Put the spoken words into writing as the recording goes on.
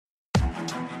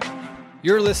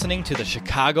You're listening to the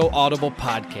Chicago Audible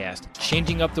podcast,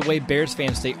 changing up the way Bears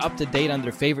fans stay up to date on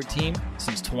their favorite team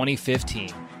since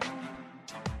 2015.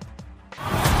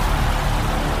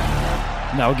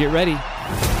 Now get ready,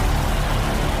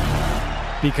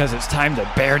 because it's time to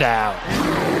bear down.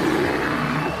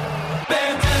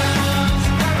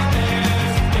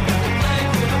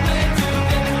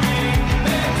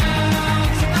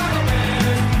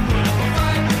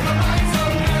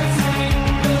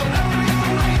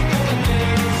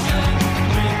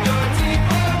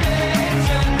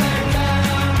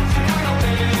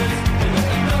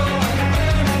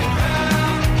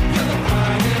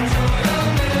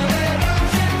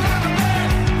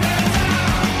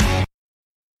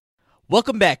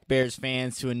 Welcome back, Bears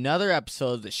fans, to another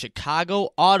episode of the Chicago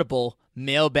Audible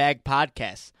Mailbag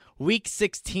Podcast, Week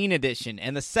 16 edition,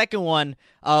 and the second one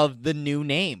of the new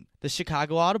name, the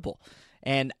Chicago Audible.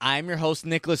 And I'm your host,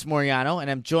 Nicholas Moriano,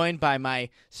 and I'm joined by my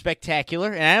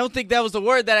spectacular, and I don't think that was the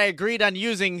word that I agreed on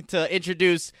using to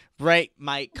introduce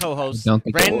my co-host,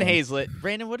 Brandon Hazlett.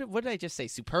 Brandon, what did I just say?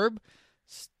 Superb?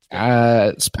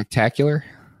 Spectacular?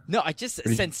 No, I just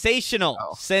sensational.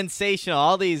 Oh. Sensational.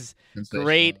 All these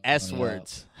great S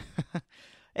words.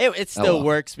 It still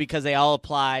works because they all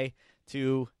apply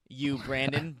to you,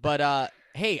 Brandon. But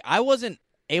hey, I wasn't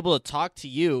able to talk to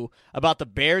you about the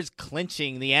Bears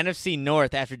clinching the NFC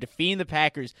North after defeating the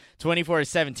Packers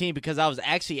 24-17 because I was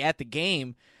actually at the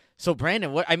game. So,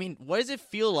 Brandon, what does it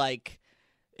feel like?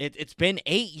 It's been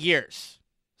 8 years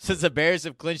since the Bears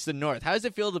have clinched the North. How does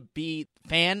it feel to be a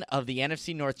fan of the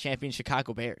NFC North champion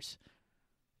Chicago Bears?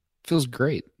 Feels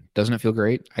great. Doesn't it feel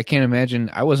great? I can't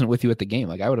imagine. I wasn't with you at the game.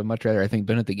 Like, I would have much rather, I think,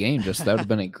 been at the game. Just that would have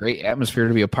been a great atmosphere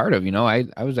to be a part of. You know, I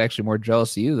was actually more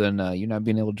jealous of you than you not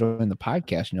being able to join the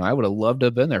podcast. You know, I would have loved to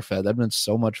have been there, Fed. That'd been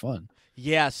so much fun.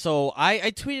 Yeah, so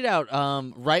I tweeted out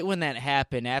right when that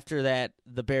happened, after that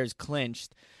the Bears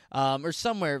clinched, or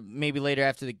somewhere maybe later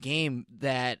after the game,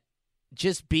 that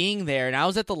just being there, and I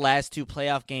was at the last two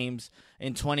playoff games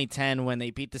in 2010 when they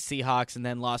beat the Seahawks and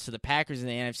then lost to the Packers in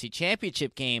the NFC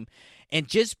Championship game, and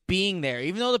just being there,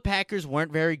 even though the Packers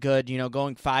weren't very good, you know,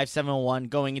 going 5-7-1,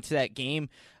 going into that game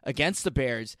against the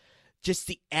Bears, just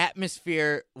the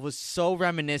atmosphere was so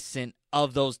reminiscent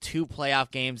of those two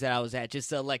playoff games that I was at.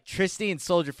 Just the electricity in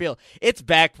Soldier Field. It's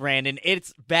back, Brandon.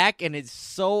 It's back, and it's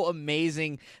so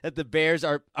amazing that the Bears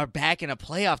are back in a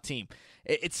playoff team.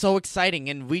 It's so exciting,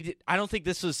 and I don't think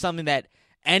this was something that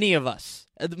any of us,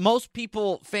 most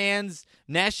people, fans,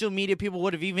 national media people,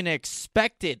 would have even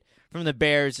expected from the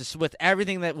Bears just with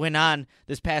everything that went on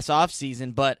this past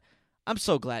offseason. But I'm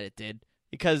so glad it did,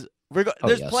 because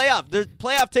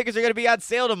playoff tickets are going to be on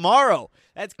sale tomorrow.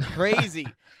 That's crazy.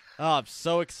 Oh, I'm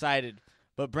so excited.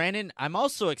 But, Brandon, I'm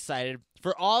also excited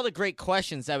for all the great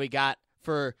questions that we got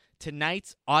for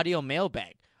tonight's audio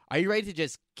mailbag. Are you ready to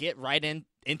just get right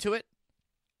into it?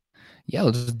 Yeah,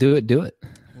 let's do it.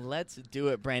 Let's do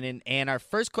it, Brandon. And our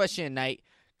first question tonight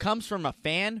comes from a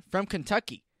fan from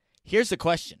Kentucky. Here's the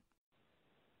question.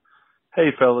 Hey,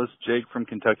 fellas. Jake from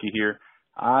Kentucky here.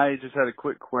 I just had a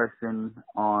quick question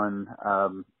on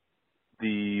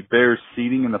the Bears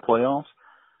seeding in the playoffs.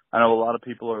 I know a lot of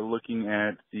people are looking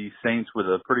at the Saints with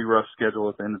a pretty rough schedule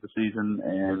at the end of the season,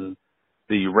 and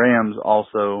the Rams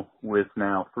also with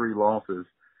now 3 losses.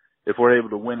 If we're able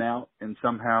to win out and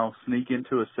somehow sneak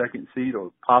into a second seed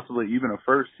or possibly even a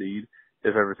first seed,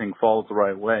 if everything falls the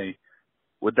right way,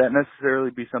 would that necessarily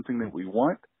be something that we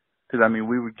want? Because,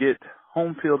 we would get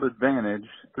home field advantage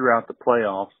throughout the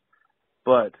playoffs,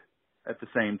 but at the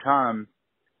same time,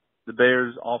 the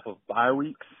Bears off of bye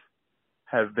weeks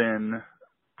have been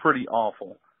pretty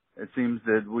awful. It seems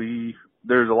that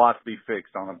there's a lot to be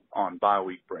fixed on bye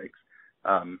week breaks,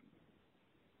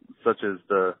 such as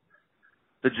the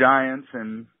Giants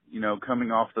and,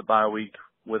 coming off the bye week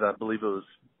with, I believe it was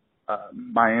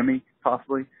Miami,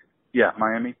 possibly. Yeah,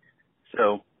 Miami.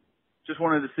 So just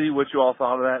wanted to see what you all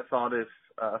thought of that. Thought if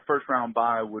a first-round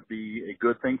bye would be a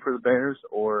good thing for the Bears,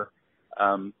 or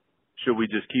should we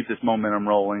just keep this momentum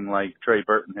rolling like Trey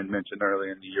Burton had mentioned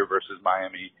earlier in the year versus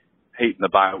Miami, hating the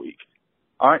bye week?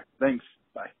 All right, thanks.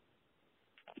 Bye.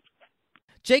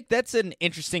 Jake, that's an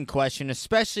interesting question,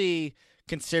 especially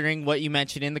considering what you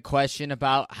mentioned in the question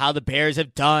about how the Bears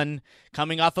have done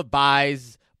coming off of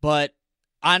byes. But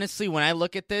honestly, when I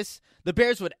look at this, the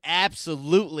Bears would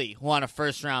absolutely want a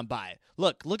first-round bye.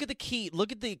 Look at the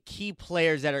key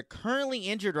players that are currently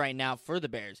injured right now for the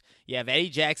Bears. You have Eddie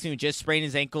Jackson, who just sprained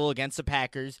his ankle against the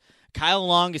Packers. Kyle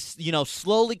Long is,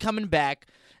 slowly coming back.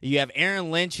 You have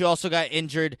Aaron Lynch, who also got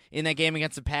injured in that game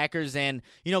against the Packers. And,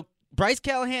 Bryce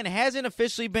Callahan hasn't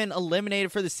officially been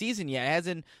eliminated for the season yet. It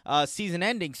hasn't season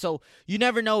ending. So you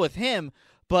never know with him.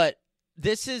 But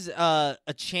this is a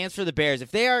chance for the Bears.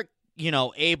 If they are,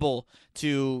 able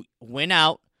to win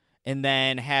out and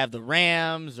then have the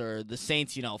Rams or the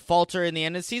Saints, falter in the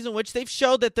end of the season, which they've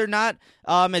showed that they're not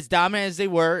as dominant as they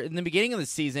were in the beginning of the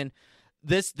season,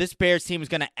 this Bears team is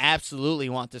going to absolutely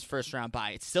want this first-round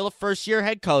bye. It's still a first-year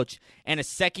head coach and a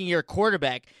second-year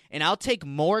quarterback, and I'll take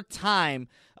more time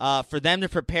for them to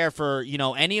prepare for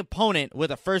any opponent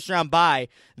with a first-round bye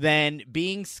than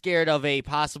being scared of a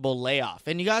possible layoff.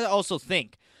 And you got to also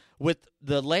think, with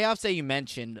the layoffs that you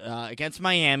mentioned against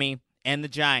Miami and the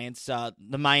Giants,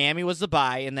 the Miami was the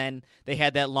bye, and then they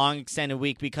had that long extended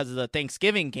week because of the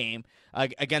Thanksgiving game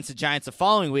against the Giants the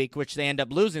following week, which they end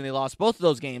up losing. They lost both of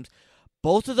those games.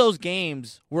 Both of those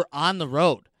games were on the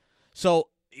road. So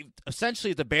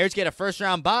essentially, if the Bears get a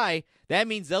first-round bye, that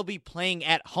means they'll be playing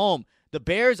at home. The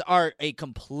Bears are a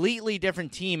completely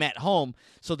different team at home.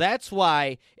 So that's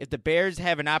why if the Bears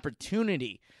have an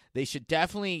opportunity, they should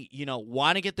definitely,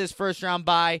 want to get this first-round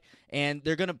bye, and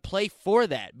they're going to play for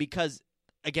that because,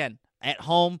 again, at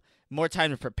home, more time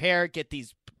to prepare, get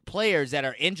these players that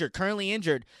are currently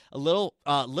injured, a little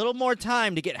more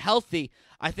time to get healthy.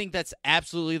 I think that's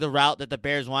absolutely the route that the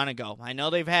Bears want to go. I know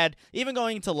they've had, even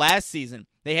going into last season,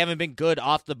 they haven't been good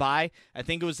off the bye. I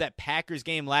think it was that Packers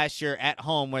game last year at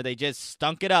home where they just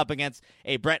stunk it up against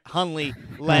a Brett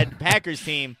Hundley-led Packers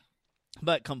team.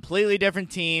 But completely different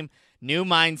team, new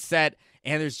mindset,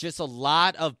 and there's just a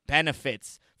lot of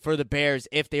benefits for the Bears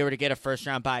if they were to get a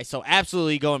first-round bye. So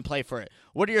absolutely go and play for it.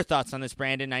 What are your thoughts on this,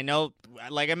 Brandon? I know,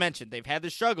 like I mentioned, they've had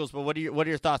their struggles, but what are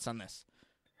your thoughts on this?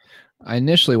 I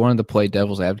initially wanted to play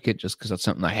devil's advocate just because that's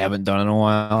something I haven't done in a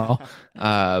while.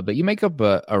 But you make up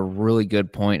a really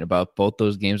good point about both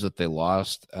those games that they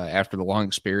lost after the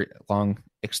long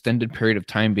extended period of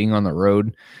time being on the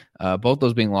road. Both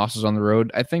those being losses on the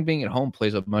road. I think being at home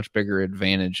plays a much bigger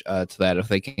advantage to that if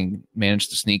they can manage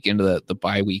to sneak into the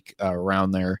bye week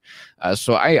around there.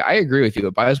 So I agree with you.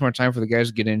 It buys more time for the guys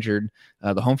to get injured.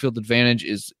 The home field advantage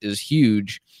is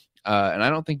huge. And I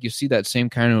don't think you see that same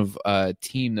kind of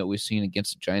team that we've seen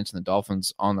against the Giants and the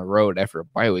Dolphins on the road after a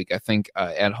bye week. I think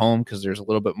at home, because there's a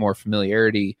little bit more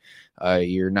familiarity,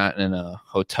 you're not in a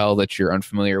hotel that you're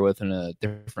unfamiliar with in a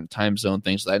different time zone,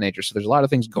 things of that nature. So there's a lot of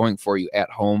things going for you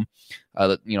at home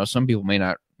that some people may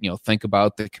not think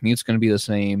about. The commute's going to be the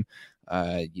same.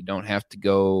 You don't have to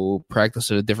go practice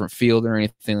at a different field or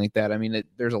anything like that. I mean,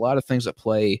 there's a lot of things that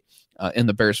play in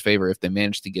the Bears' favor if they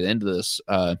manage to get into this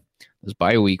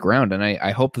bye week round, and I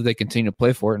hope that they continue to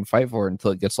play for it and fight for it until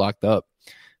it gets locked up,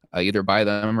 either by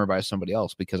them or by somebody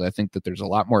else, because I think that there's a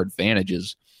lot more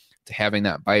advantages to having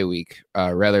that bye week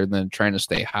rather than trying to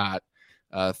stay hot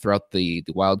throughout the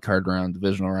wild card round,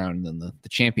 divisional round, and then the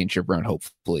championship round,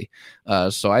 hopefully.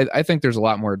 So I think there's a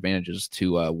lot more advantages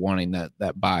to wanting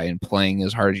that bye and playing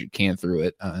as hard as you can through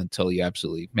it until you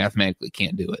absolutely mathematically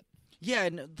can't do it. Yeah,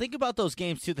 and think about those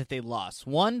games, too, that they lost.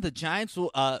 One, the Giants,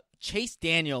 Chase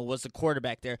Daniel was the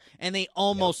quarterback there, and they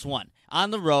almost won on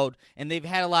the road, and they've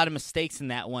had a lot of mistakes in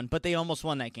that one, but they almost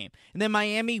won that game. And then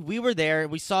Miami, we were there.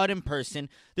 We saw it in person.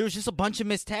 There was just a bunch of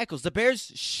missed tackles. The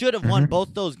Bears should have won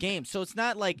both those games. So it's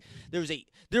not like there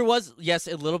was, yes,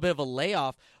 a little bit of a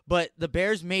layoff, but the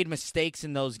Bears made mistakes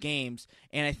in those games,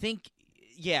 and I think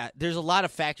there's a lot of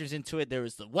factors into it. There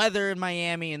was the weather in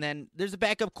Miami, and then there's a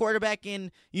backup quarterback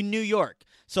in New York.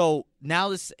 So now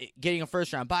this getting a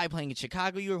first-round bye, playing in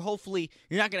Chicago, you're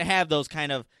not going to have those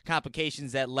kind of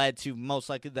complications that led to most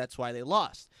likely that's why they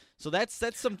lost. So that's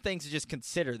some things to just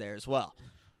consider there as well.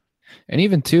 And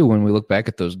even, too, when we look back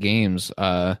at those games,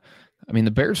 the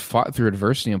Bears fought through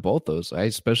adversity in both those. I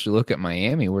especially look at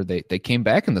Miami where they came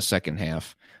back in the second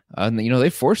half. And they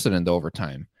forced it into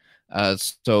overtime.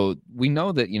 So we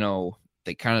know that,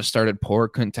 they kind of started poor,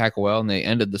 couldn't tackle well, and they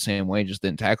ended the same way, just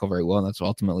didn't tackle very well, and that's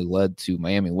ultimately led to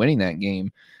Miami winning that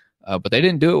game. But they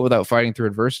didn't do it without fighting through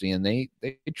adversity, and they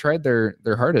tried their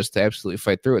hardest to absolutely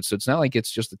fight through it. So it's not like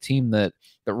it's just a team that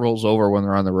rolls over when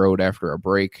they're on the road after a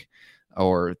break,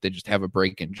 or they just have a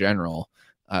break in general.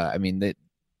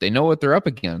 They know what they're up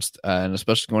against, and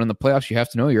especially going in the playoffs, you have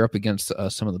to know you're up against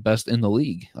some of the best in the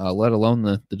league, let alone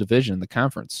the division, the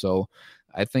conference. So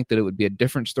I think that it would be a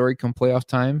different story come playoff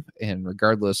time, and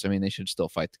regardless, they should still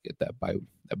fight to get that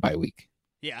bye week.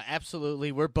 Yeah,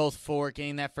 absolutely. We're both for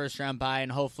getting that first-round bye,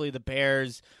 and hopefully the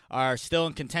Bears are still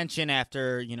in contention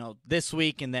after, this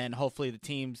week, and then hopefully the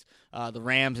teams, the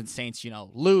Rams and Saints,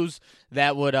 lose.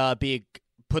 That would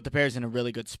put the Bears in a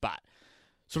really good spot.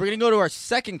 So we're going to go to our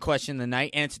second question of the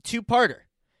night, and it's a two-parter.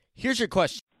 Here's your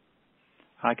question.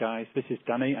 Hi, guys. This is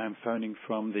Danny. I'm phoning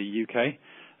from the UK.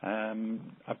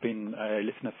 I've been a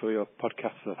listener for your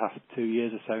podcast for the past 2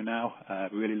 years or so now.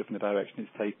 Really loving the direction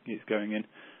it's going in.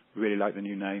 Really like the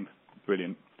new name.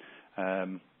 Brilliant.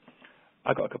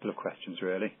 I've got a couple of questions,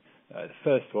 really. The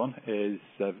first one is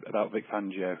about Vic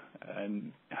Fangio.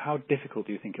 And how difficult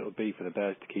do you think it will be for the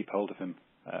Bears to keep hold of him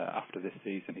after this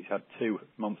season? He's had 2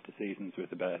 monster seasons with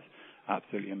the Bears.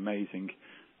 Absolutely amazing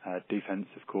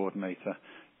defensive coordinator.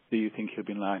 Do you think he'll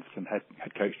be in line for some head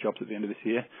coach jobs at the end of this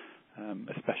year,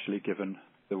 especially given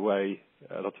the way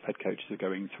a lot of head coaches are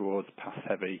going towards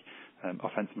pass-heavy,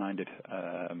 offense-minded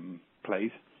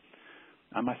plays?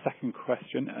 And my second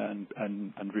question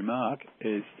and remark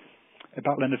is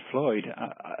about Leonard Floyd.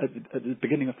 At the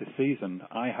beginning of the season,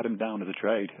 I had him down as a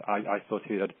trade. I thought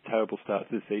he had a terrible start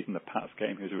to the season. The Pats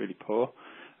game, he was really poor.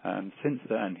 And since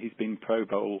then, he's been Pro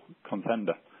Bowl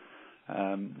contender.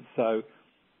 So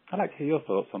I'd like to hear your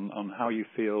thoughts on how you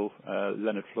feel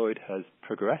Leonard Floyd has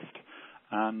progressed,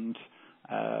 and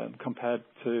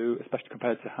especially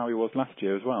compared to how he was last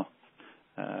year as well.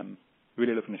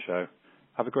 Really loving the show.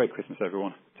 Have a great Christmas,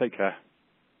 everyone. Take care.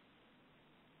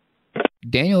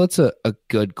 Daniel, that's a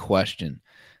good question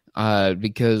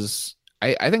because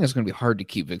I think it's going to be hard to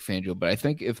keep Vic Fangio, but I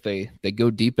think if they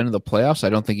go deep into the playoffs, I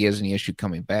don't think he has any issue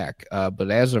coming back.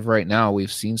 But as of right now,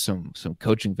 we've seen some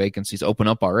coaching vacancies open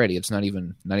up already. It's not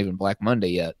even Black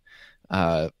Monday yet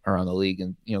around the league,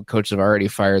 and coaches have already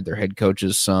fired their head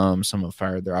coaches. Some have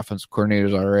fired their offensive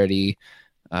coordinators already.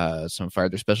 Some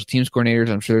fired their special teams coordinators.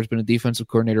 I'm sure there's been a defensive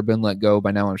coordinator been let go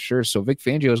by now, I'm sure. So Vic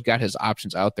Fangio's got his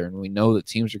options out there, and we know that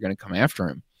teams are going to come after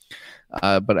him.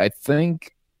 But I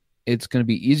think it's going to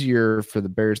be easier for the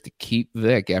Bears to keep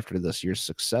Vic after this year's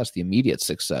success, the immediate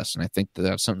success. And I think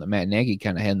that's something that Matt Nagy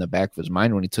kind of had in the back of his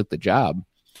mind when he took the job.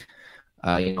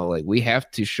 We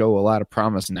have to show a lot of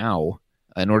promise now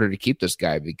in order to keep this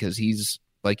guy, because he's,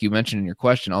 like you mentioned in your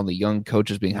question, all the young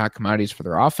coaches being hot commodities for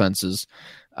their offenses.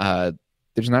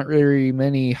 There's not really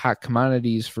many hot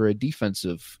commodities for a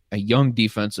young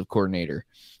defensive coordinator.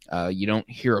 You don't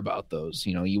hear about those.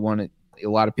 You want it. A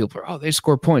lot of people are, they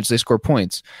score points.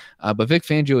 But Vic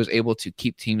Fangio is able to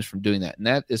keep teams from doing that. And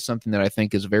that is something that I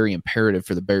think is very imperative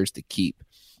for the Bears to keep.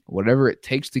 Whatever it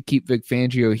takes to keep Vic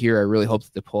Fangio here, I really hope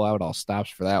that they pull out all stops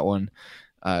for that one.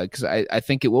 Because I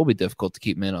think it will be difficult to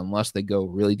keep him in unless they go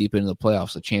really deep into the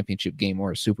playoffs, a championship game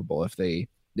or a Super Bowl. If they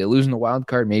lose in the wild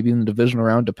card, maybe in the divisional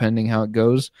round, depending how it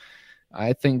goes,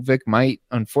 I think Vic might,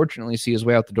 unfortunately, see his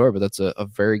way out the door, but that's a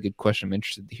very good question. I'm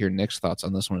interested to hear Nick's thoughts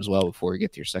on this one as well before we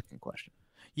get to your second question.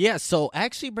 Yeah, so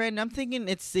actually, Brandon, I'm thinking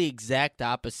it's the exact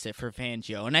opposite for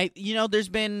Fangio. And there's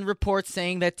been reports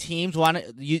saying that teams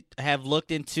have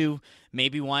looked into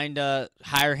maybe wanting to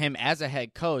hire him as a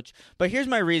head coach. But here's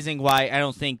my reasoning why I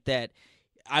don't think that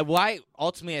why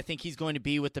ultimately I think he's going to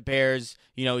be with the Bears.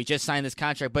 He just signed this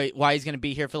contract, but why he's going to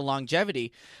be here for the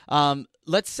longevity.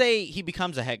 Let's say he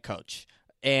becomes a head coach,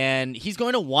 and he's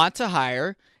going to want to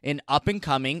hire an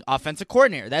up-and-coming offensive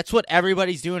coordinator. That's what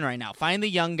everybody's doing right now. Find the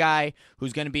young guy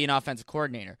who's going to be an offensive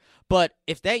coordinator. But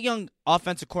if that young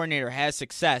offensive coordinator has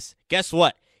success, guess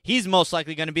what? He's most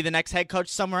likely going to be the next head coach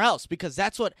somewhere else, because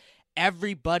that's what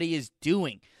everybody is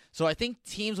doing. So I think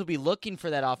teams will be looking for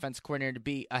that offensive coordinator to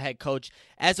be a head coach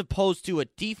as opposed to a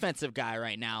defensive guy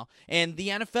right now. And the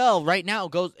NFL right now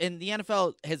the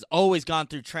NFL has always gone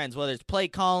through trends, whether it's play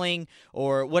calling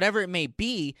or whatever it may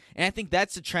be. And I think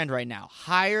that's the trend right now.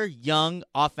 Hire young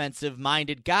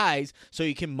offensive-minded guys so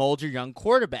you can mold your young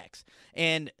quarterbacks.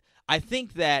 And I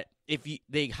think that if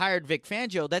they hired Vic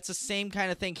Fangio, that's the same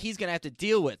kind of thing he's going to have to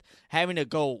deal with, having to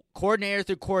go coordinator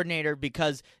through coordinator,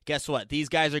 because guess what? These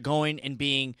guys are going and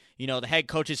being, the head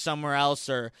coaches somewhere else,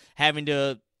 or having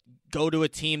to go to a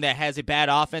team that has a bad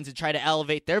offense and try to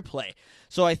elevate their play.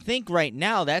 So I think right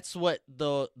now that's what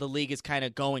the league is kind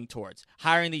of going towards,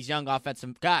 hiring these young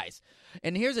offensive guys.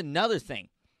 And here's another thing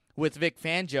with Vic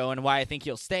Fangio and why I think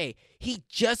he'll stay. He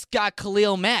just got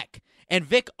Khalil Mack. And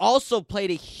Vic also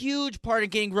played a huge part in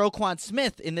getting Roquan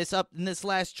Smith in this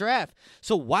last draft.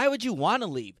 So why would you want to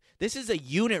leave? This is a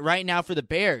unit right now for the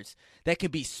Bears that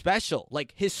could be special,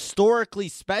 like historically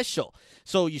special.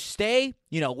 So you stay,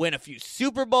 win a few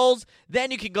Super Bowls,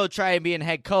 then you can go try and be a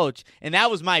head coach. And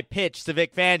that was my pitch to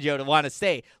Vic Fangio to want to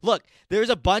stay. Look, there's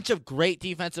a bunch of great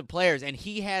defensive players, and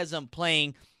he has them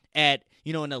playing at,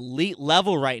 an elite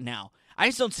level right now. I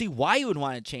just don't see why you would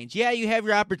want to change. Yeah, you have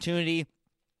your opportunity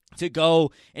to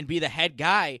go and be the head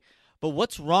guy, but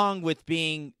what's wrong with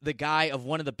being the guy of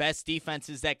one of the best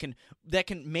defenses that can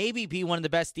maybe be one of the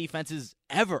best defenses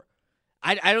ever?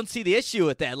 I don't see the issue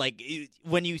with that. Like,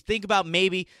 when you think about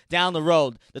maybe down the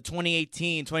road, the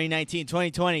 2018, 2019,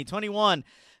 2020, 21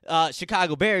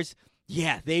 Chicago Bears,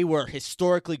 yeah, they were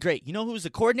historically great. You know who's the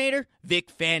coordinator?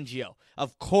 Vic Fangio.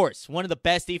 Of course, one of the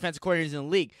best defensive coordinators in the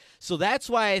league. So that's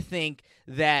why I think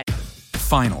that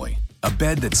Finally, a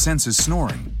bed that senses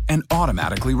snoring and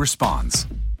automatically responds.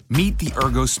 Meet the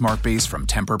Ergo Smart Base from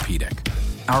Tempur-Pedic,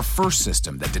 our first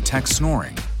system that detects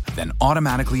snoring, then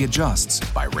automatically adjusts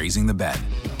by raising the bed.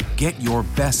 Get your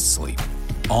best sleep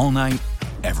all night,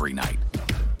 every night.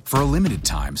 For a limited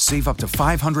time, save up to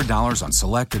 $500 on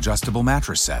select adjustable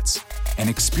mattress sets and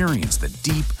experience the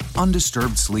deep,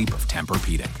 undisturbed sleep of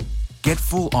Tempur-Pedic. Get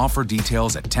full offer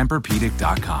details at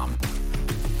TempurPedic.com.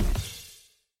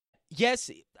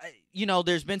 Yes,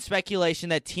 there's been speculation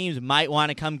that teams might want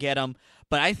to come get him,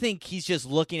 but I think he's just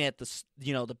looking at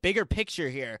the bigger picture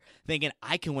here, thinking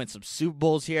I can win some Super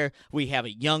Bowls here. We have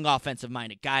a young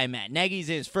offensive-minded guy, Matt Nagy's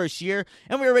in his first year,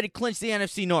 and we already clinched the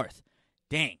NFC North.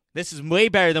 Dang, this is way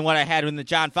better than what I had in the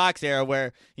John Fox era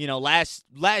where,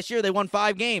 last year they won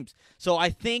 5 games. So I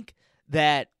think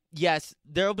that, yes,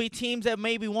 there will be teams that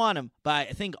maybe want him, but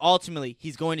I think ultimately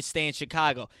he's going to stay in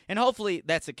Chicago, and hopefully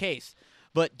that's the case.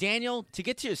 But, Daniel, to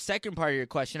get to your second part of your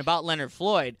question about Leonard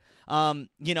Floyd,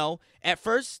 at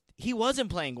first he wasn't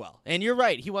playing well. And you're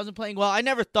right, he wasn't playing well. I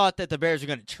never thought that the Bears were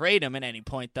going to trade him at any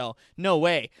point, though. No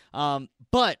way.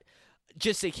 But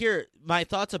just to hear my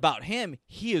thoughts about him,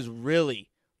 he is really,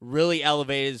 really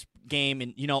elevated his game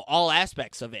in, all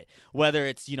aspects of it. Whether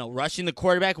it's, rushing the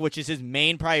quarterback, which is his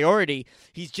main priority,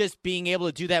 he's just being able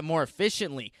to do that more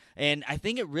efficiently. And I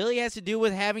think it really has to do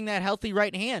with having that healthy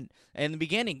right hand in the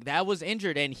beginning. That was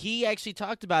injured, and he actually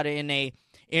talked about it in a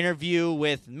interview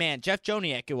with, Jeff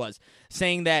Joniak it was,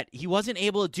 saying that he wasn't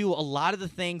able to do a lot of the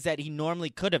things that he normally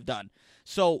could have done.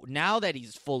 So now that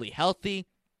he's fully healthy,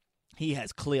 he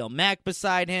has Khalil Mack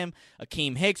beside him,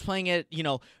 Akeem Hicks playing at,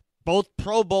 both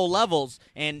Pro Bowl levels,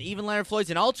 and even Leonard Floyd's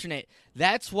an alternate.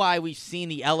 That's why we've seen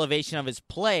the elevation of his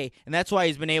play, and that's why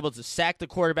he's been able to sack the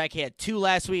quarterback. He had 2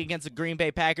 last week against the Green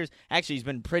Bay Packers. Actually, he's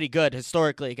been pretty good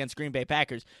historically against Green Bay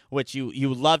Packers, which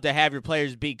you love to have your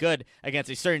players be good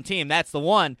against a certain team. That's the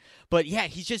one. But, yeah,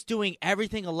 he's just doing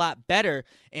everything a lot better,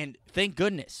 and thank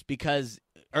goodness, because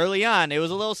early on, it was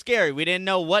a little scary. We didn't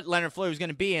know what Leonard Floyd was going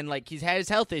to be, and he's had his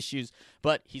health issues,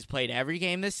 but he's played every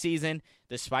game this season,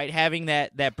 despite having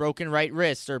that broken right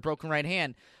wrist or broken right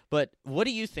hand. But what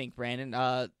do you think,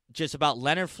 Brandon, just about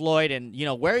Leonard Floyd and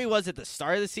where he was at the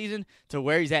start of the season to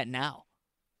where he's at now?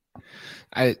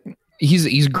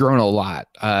 He's grown a lot,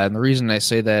 and the reason I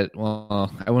say that, well,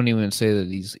 I wouldn't even say that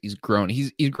he's grown.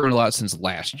 He's grown a lot since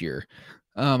last year.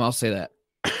 I'll say that.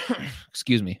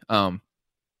 Excuse me.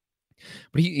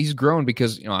 But he's grown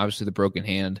because, obviously the broken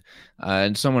hand.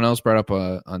 And someone else brought up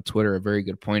on Twitter a very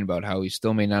good point about how he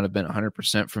still may not have been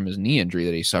 100% from his knee injury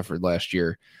that he suffered last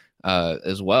year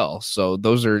as well. So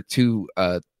those are 2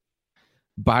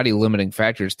 body limiting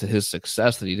factors to his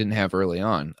success that he didn't have early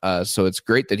on. So it's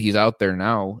great that he's out there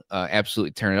now,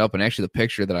 absolutely tearing it up. And actually the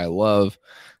picture that I love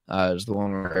is the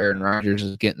one where Aaron Rodgers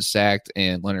is getting sacked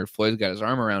and Leonard Floyd's got his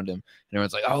arm around him. And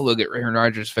everyone's like, oh, look at Aaron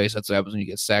Rodgers' face. That's what happens when you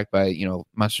get sacked by,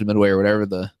 Monster Midway or whatever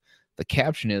the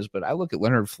caption is. But I look at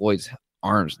Leonard Floyd's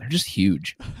arms. They're just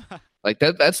huge.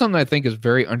 That's something I think is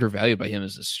very undervalued by him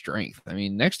is his strength. I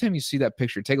mean, next time you see that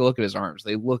picture, take a look at his arms.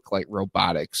 They look like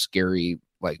robotic, scary,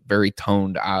 very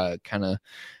toned, kind of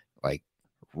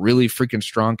really freaking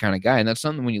strong kind of guy. And that's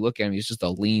something when you look at him, he's just a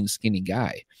lean, skinny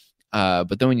guy.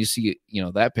 But then when you see,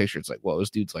 that picture, it's like, whoa, this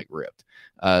dude's ripped.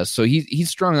 So he's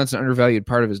strong. That's an undervalued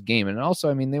part of his game. And also,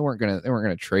 I mean, they weren't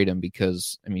gonna trade him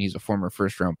because, I mean, he's a former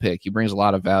 1st-round pick. He brings a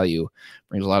lot of value,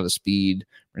 brings a lot of speed,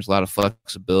 brings a lot of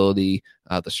flexibility,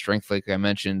 the strength, like I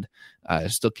mentioned.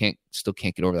 Still can't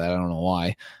get over that. I don't know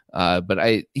why.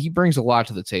 But he brings a lot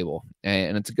to the table,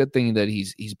 and it's a good thing that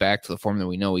he's back to the form that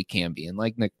we know he can be. And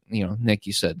like Nick,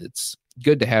 you said, it's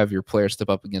good to have your player step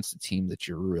up against a team that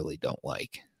you really don't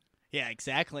like. Yeah,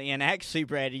 exactly. And actually,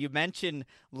 Brad, you mentioned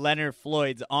Leonard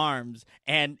Floyd's arms,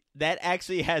 and that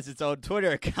actually has its own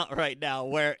Twitter account right now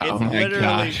where it's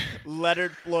literally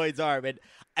Leonard Floyd's arm. And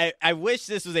I wish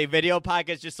this was a video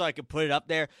podcast just so I could put it up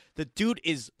there. The dude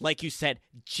is, like you said,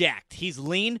 jacked. He's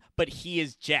lean, but he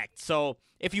is jacked. So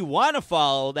if you want to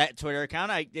follow that Twitter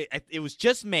account, it was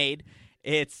just made.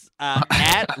 It's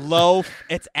at low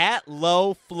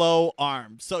flow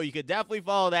arms. So you could definitely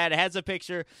follow that. It has a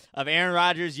picture of Aaron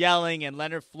Rodgers yelling and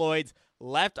Leonard Floyd's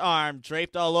left arm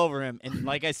draped all over him. And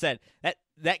like I said,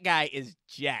 that guy is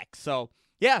jacked. So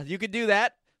yeah, you could do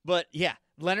that. But yeah,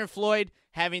 Leonard Floyd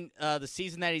having the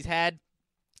season that he's had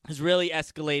has really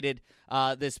escalated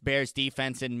this Bears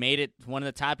defense and made it one of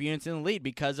the top units in the league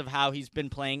because of how he's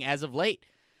been playing as of late.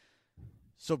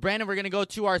 So Brandon, we're going to go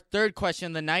to our third question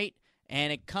of the night.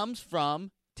 And it comes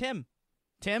from Tim.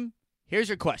 Tim, here's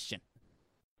your question.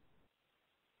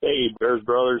 Hey, Bears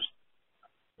brothers.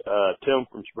 Tim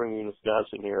from Spring,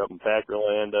 Wisconsin here up in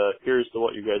Packerland. Curious to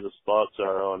what you guys' thoughts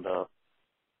are on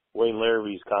Wayne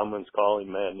Larrabee's comments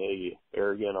calling Matt Nagy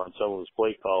arrogant on some of his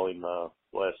play calling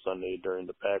last Sunday during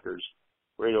the Packers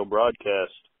radio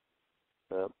broadcast.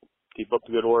 Keep up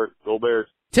the good work. Go Bears.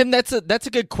 Tim, that's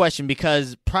a good question,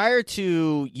 because prior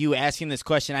to you asking this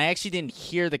question, I actually didn't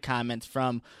hear the comments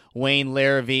from Wayne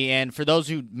Larrabee. And for those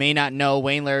who may not know,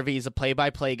 Wayne Larrabee is a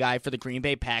play-by-play guy for the Green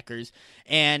Bay Packers,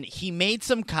 and he made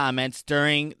some comments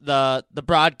during the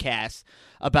broadcast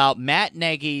about Matt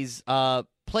Nagy's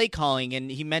play calling,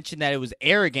 and he mentioned that it was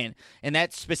arrogant, and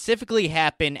that specifically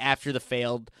happened after the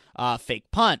failed fake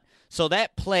punt. So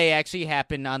that play actually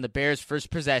happened on the Bears' first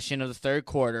possession of the third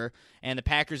quarter, and the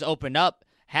Packers opened up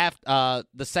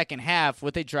the second half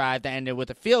with a drive that ended with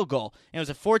a field goal. And it was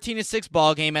a 14-6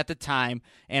 ball game at the time,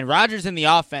 and Rodgers in the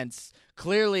offense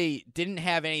clearly didn't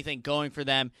have anything going for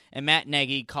them, and Matt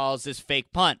Nagy calls this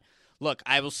fake punt. Look,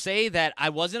 I will say that I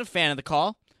wasn't a fan of the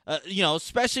call,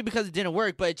 especially because it didn't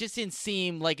work, but it just didn't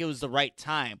seem like it was the right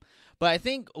time. But I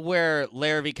think where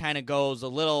Larrabee kind of goes a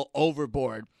little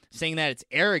overboard, saying that it's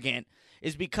arrogant,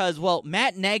 is because, well,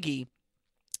 Matt Nagy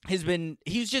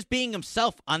he's just being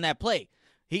himself on that play.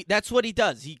 That's what he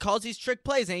does. He calls these trick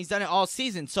plays, and he's done it all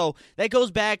season. So that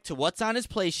goes back to what's on his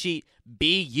play sheet,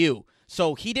 be you.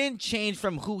 So he didn't change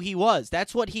from who he was.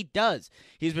 That's what he does.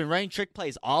 He's been running trick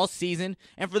plays all season,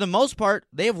 and for the most part,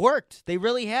 they have worked. They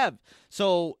really have.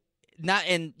 So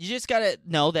you just got to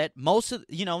know that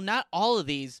not all of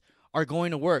these are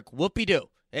going to work. Whoopie-doo.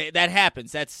 That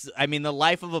happens. That's, the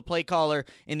life of a play caller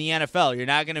in the NFL. You're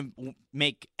not going to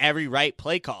make every right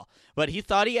play call. But he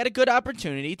thought he had a good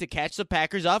opportunity to catch the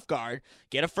Packers off guard,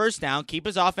 get a first down, keep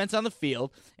his offense on the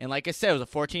field. And like I said, it was a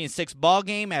 14-6 ball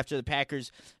game after the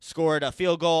Packers scored a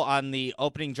field goal on the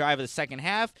opening drive of the second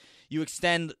half. You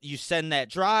send that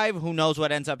drive. Who knows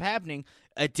what ends up happening?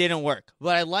 It didn't work.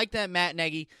 But I like that Matt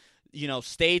Nagy,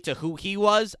 stayed to who he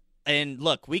was. And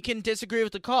look, we can disagree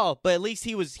with the call, but at least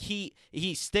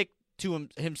he stick to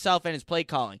himself and his play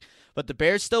calling. But the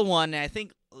Bears still won, and I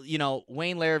think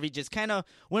Wayne Larrabee just kind of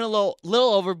went a little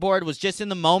overboard. Was just in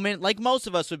the moment, like most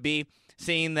of us would be,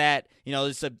 seeing that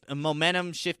it's a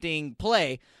momentum shifting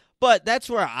play. But that's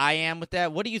where I am with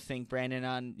that. What do you think, Brandon,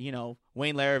 on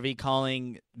Wayne Larrabee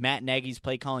calling Matt Nagy's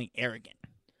play calling arrogant?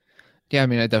 Yeah,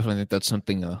 I definitely think that's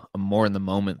something a more in the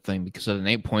moment thing, because at an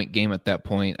 8-point game at that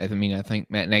point, I think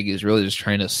Matt Nagy is really just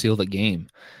trying to seal the game,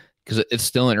 because it's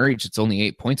still in reach. It's only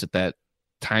 8 points at that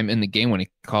time in the game when he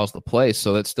calls the play,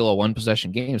 so that's still a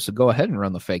one-possession game. So go ahead and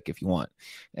run the fake if you want.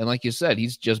 And like you said,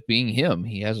 he's just being him.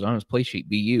 He has it on his play sheet,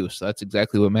 be you. So that's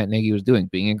exactly what Matt Nagy was doing,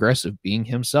 being aggressive, being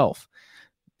himself.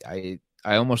 I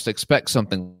almost expect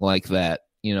something like that,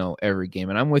 every game.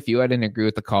 And I'm with you. I didn't agree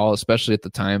with the call, especially at the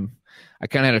time. I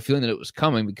kind of had a feeling that it was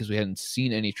coming because we hadn't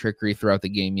seen any trickery throughout the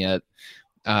game yet.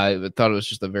 I thought it was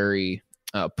just a very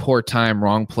poor time,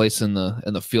 wrong place in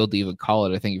the field to even call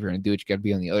it. I think if you're going to do it, you got to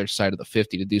be on the other side of the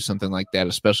 50 to do something like that,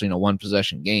 especially in a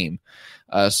one-possession game.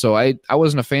 So I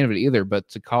wasn't a fan of it either, but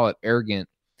to call it arrogant,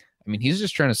 he's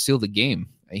just trying to seal the game.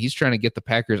 He's trying to get the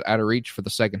Packers out of reach for the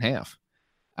second half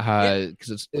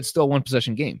because it's still a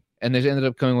one-possession game. And they ended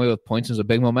up coming away with points. It was a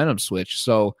big momentum switch.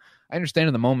 So I understand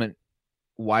in the moment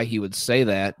why he would say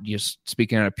that, just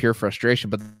speaking out of pure frustration.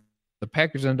 But the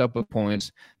Packers end up with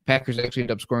points. Packers actually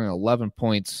end up scoring 11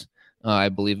 points, I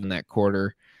believe, in that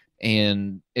quarter.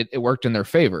 And it worked in their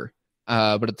favor.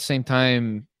 But at the same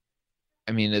time,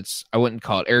 I wouldn't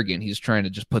call it arrogant. He's trying to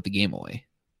just put the game away.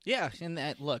 Yeah, and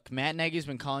look, Matt Nagy's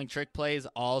been calling trick plays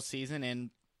all season, and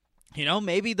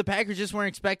maybe the Packers just weren't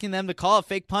expecting them to call a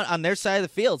fake punt on their side of the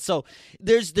field. So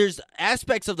there's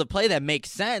aspects of the play that make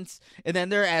sense, and then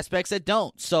there are aspects that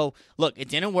don't. So, look, it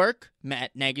didn't work.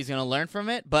 Matt Nagy's going to learn from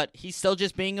it, but he's still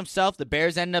just being himself. The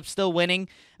Bears ended up still winning.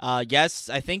 Yes,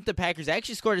 I think the Packers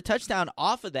actually scored a touchdown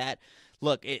off of that.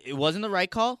 Look, it wasn't the right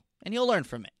call, and he'll learn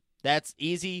from it. That's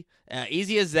easy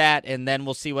as that, and then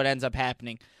we'll see what ends up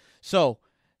happening. So,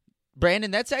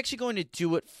 Brandon, that's actually going to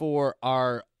do it for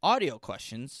our audio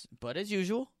questions. But as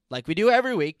usual, like we do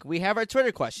every week, we have our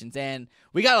Twitter questions, and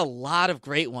we got a lot of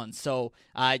great ones. So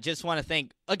I just want to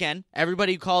thank, again,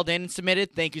 everybody who called in and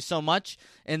submitted. Thank you so much.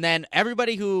 And then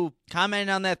everybody who commented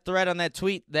on that thread, on that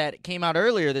tweet that came out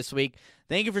earlier this week,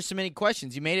 thank you for submitting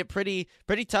questions. You made it pretty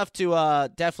tough to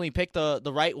definitely pick the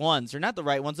right ones, or not the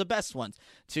right ones, the best ones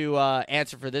to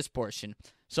answer for this portion.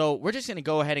 So we're just going to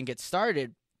go ahead and get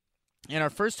started. And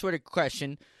our first Twitter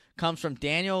question comes from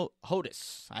Daniel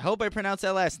Hodis. I hope I pronounced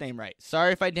that last name right.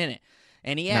 Sorry if I didn't.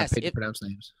 And he asked, not paid to pronounce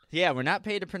names. Yeah, we're not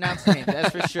paid to pronounce names, that's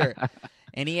for sure.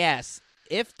 And he asks,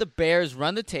 if the Bears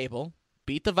run the table,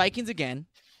 beat the Vikings again,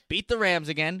 beat the Rams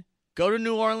again, go to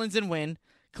New Orleans and win,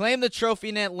 claim the trophy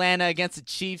in Atlanta against the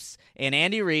Chiefs and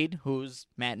Andy Reid, who's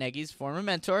Matt Nagy's former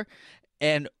mentor,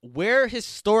 and where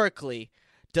historically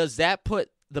does that put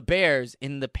the Bears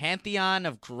in the pantheon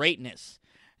of greatness?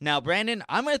 Now, Brandon,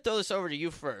 I'm going to throw this over to you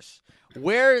first.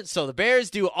 So the Bears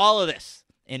do all of this.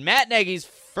 In Matt Nagy's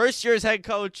first year as head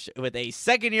coach with a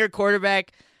second-year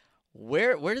quarterback,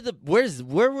 where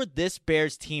would this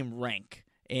Bears team rank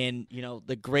in,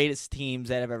 the greatest teams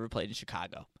that have ever played in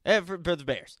Chicago for the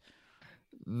Bears?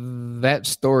 That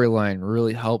storyline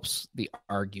really helps the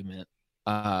argument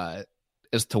as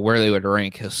to where they would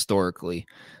rank historically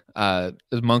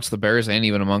amongst the Bears and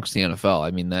even amongst the NFL.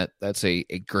 I mean, that's a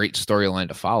great storyline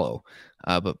to follow.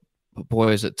 But boy,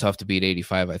 is it tough to beat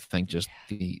 85. I think just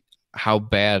how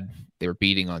bad they were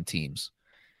beating on teams.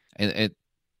 And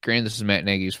granted, this is Matt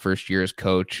Nagy's first year as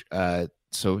coach,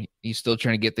 so he's still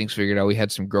trying to get things figured out. We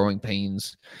had some growing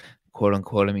pains, quote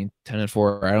unquote. I mean,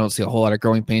 10-4. I don't see a whole lot of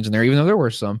growing pains in there, even though there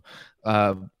were some.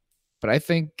 But I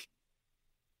think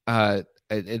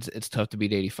it's tough to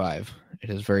beat 85. It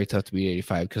is very tough to beat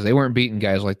 85 because they weren't beating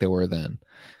guys like they were then.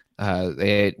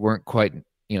 They weren't quite,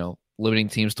 limiting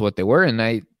teams to what they were.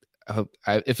 And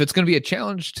if it's going to be a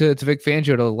challenge to Vic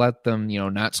Fangio to let them,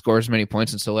 not score as many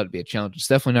points and still let it be a challenge, it's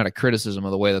definitely not a criticism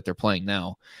of the way that they're playing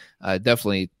now. I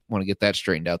definitely want to get that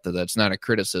straightened out, that's not a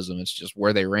criticism. It's just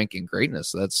where they rank in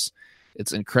greatness.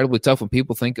 It's incredibly tough when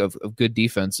people think of good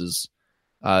defenses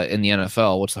in the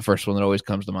NFL. What's the first one that always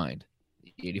comes to mind?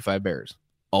 The 85 Bears.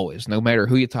 Always. No matter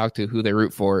who you talk to, who they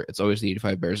root for, it's always the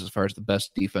 85 Bears as far as the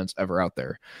best defense ever out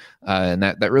there. And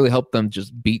that really helped them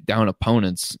just beat down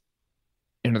opponents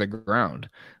into the ground.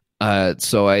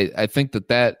 So I think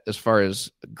that as far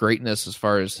as greatness, as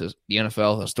far as the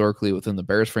NFL historically within the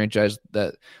Bears franchise,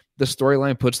 that the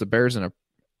storyline puts the Bears in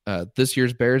this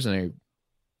year's Bears in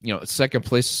a second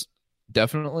place,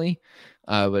 definitely.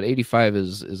 But 85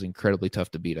 is incredibly tough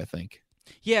to beat, I think.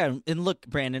 Yeah, and look,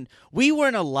 Brandon, we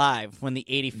weren't alive when the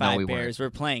 85 Bears were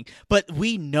playing, but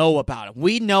we know about them.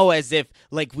 We know as if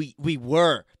like we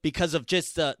were because of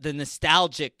just the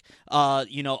nostalgic,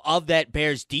 of that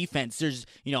Bears defense. There's,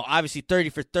 obviously 30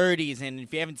 for 30s, and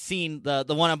if you haven't seen the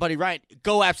one on Buddy Ryan,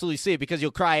 go absolutely see it because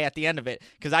you'll cry at the end of it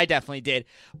because I definitely did.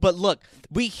 But look,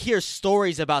 we hear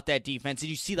stories about that defense, and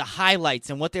you see the highlights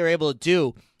and what they were able to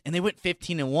do, and they went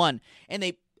 15-1, and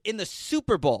they in the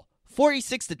Super Bowl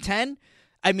 46-10.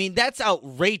 I mean, that's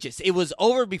outrageous. It was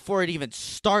over before it even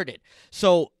started.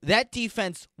 So that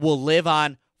defense will live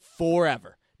on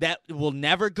forever. That will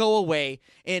never go away.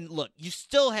 And look, you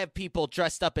still have people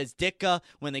dressed up as Ditka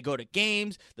when they go to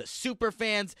games, the super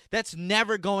fans. That's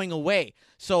never going away.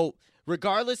 So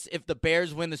regardless if the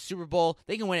Bears win the Super Bowl,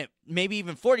 they can win it maybe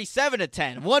even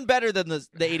 47-10, one better than the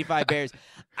 85 Bears.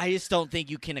 I just don't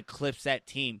think you can eclipse that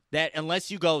team. That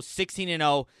unless you go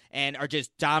 16-0 and are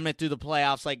just dominant through the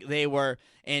playoffs like they were,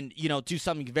 and do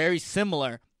something very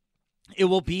similar, it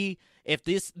will be if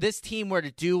this team were to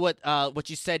do what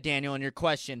you said, Daniel, in your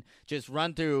question, just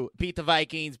run through, beat the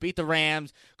Vikings, beat the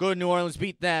Rams, go to New Orleans,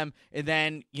 beat them, and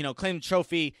then claim the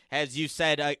trophy, as you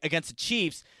said, against the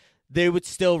Chiefs. They would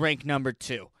still rank number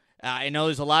 2. I know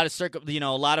there's a lot of a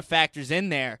lot of factors in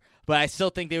there, but I still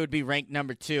think they would be ranked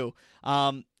number 2.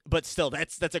 But still,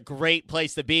 that's a great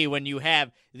place to be when you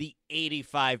have the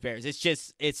 85 Bears. It's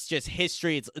just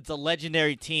history. It's a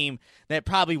legendary team that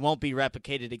probably won't be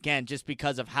replicated again, just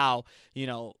because of how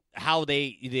how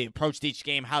they approached each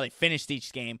game, how they finished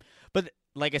each game. But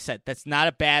like I said, that's not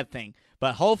a bad thing.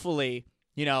 But hopefully,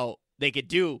 they could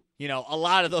do, a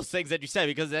lot of those things that you said,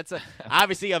 because that's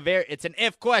obviously it's an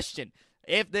if question.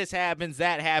 If this happens,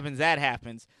 that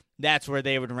happens, that's where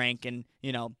they would rank. And,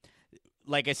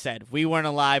 like I said, we weren't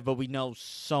alive, but we know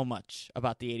so much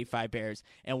about the 85 Bears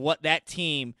and what that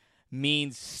team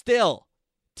means still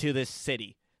to this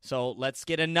city. So let's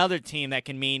get another team that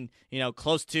can mean,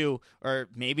 close to, or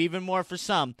maybe even more for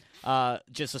some.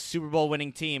 Just a Super Bowl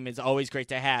winning team is always great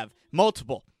to have.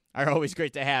 Multiple are always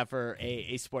great to have for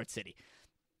a sports city.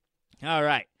 All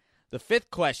right. The fifth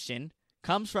question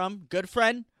comes from good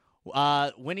friend,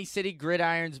 Windy City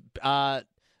Gridiron's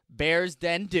Bears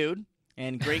Den dude.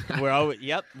 And great,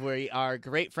 we are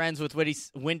great friends with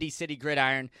Windy City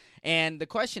Gridiron. And the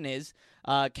question is,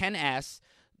 Ken asks,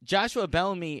 Joshua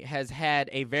Bellamy has had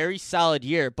a very solid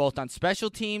year, both on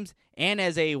special teams and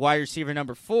as a wide receiver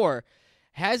number 4.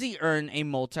 Has he earned a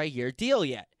multi-year deal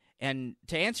yet? And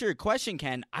to answer your question,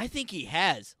 Ken, I think he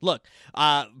has. Look,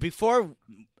 before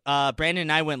Brandon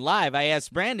and I went live, I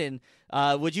asked Brandon,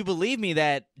 would you believe me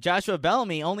that Joshua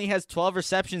Bellamy only has 12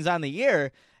 receptions on the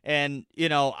year? And,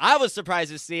 I was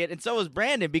surprised to see it, and so was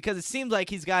Brandon, because it seems like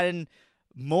he's gotten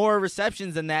more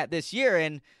receptions than that this year.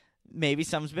 And Maybe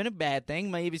some's been a bad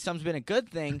thing. Maybe some's been a good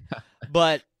thing.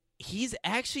 But he's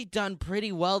actually done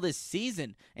pretty well this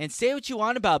season. And say what you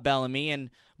want about Bellamy, and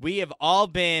we have all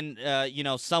been,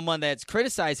 someone that's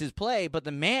criticized his play, but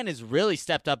the man has really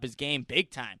stepped up his game big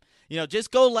time.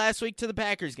 Just go last week to the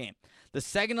Packers game. The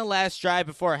second to last drive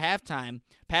before halftime,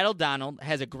 Pat O'Donnell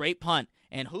has a great punt.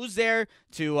 And who's there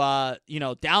to,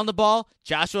 down the ball?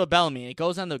 Joshua Bellamy. And it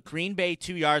goes on the Green Bay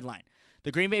 2-yard line.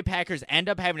 The Green Bay Packers end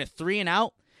up having a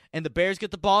 3-and-out, and the Bears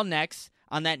get the ball next.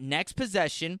 On that next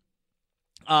possession,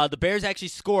 the Bears actually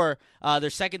score their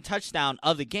second touchdown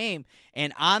of the game.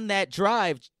 And on that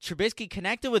drive, Trubisky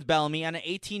connected with Bellamy on an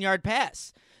 18-yard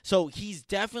pass. So he's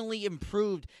definitely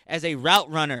improved as a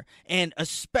route runner and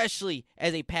especially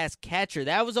as a pass catcher.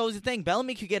 That was always the thing.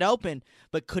 Bellamy could get open,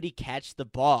 but could he catch the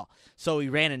ball? So he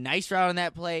ran a nice route on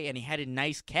that play, and he had a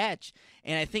nice catch.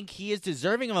 And I think he is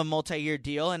deserving of a multi-year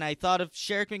deal. And I thought of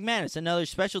Sherrick McManus, another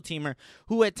special teamer,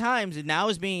 who at times now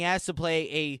is being asked to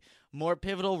play a more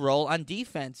pivotal role on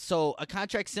defense. So a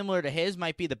contract similar to his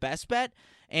might be the best bet.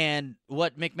 And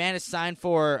what McManus signed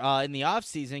for in the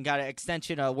offseason, got an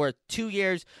extension worth 2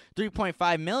 years,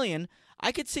 $3.5 million.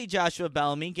 I could see Joshua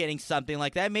Bellamy getting something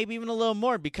like that, maybe even a little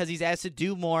more, because he's asked to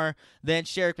do more than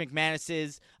Sherrick McManus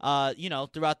is,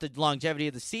 throughout the longevity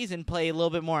of the season, play a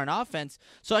little bit more on offense.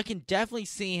 So I can definitely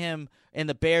see him and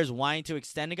the Bears wanting to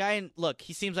extend a guy. And look,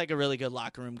 he seems like a really good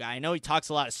locker room guy. I know he talks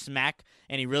a lot of smack,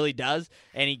 and he really does.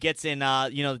 And he gets in,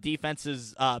 the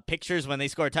defense's pictures when they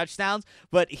score touchdowns.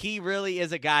 But he really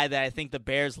is a guy that I think the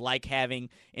Bears like having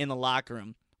in the locker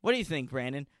room. What do you think,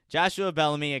 Brandon? Joshua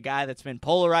Bellamy, a guy that's been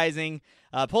polarizing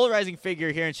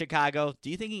figure here in Chicago. Do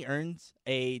you think he earns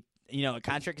a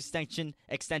contract extension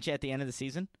at the end of the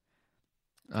season?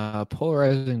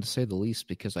 Polarizing to say the least,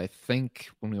 because I think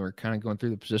when we were kind of going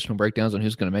through the positional breakdowns on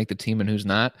who's going to make the team and who's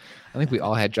not, I think we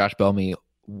all had Josh Bellamy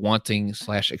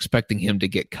wanting/expecting him to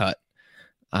get cut.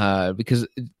 Because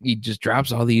he just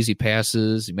drops all the easy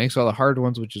passes. He makes all the hard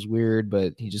ones, which is weird,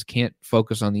 but he just can't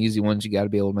focus on the easy ones. You got to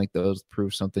be able to make those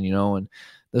prove something, and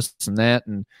this and that.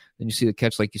 And then you see the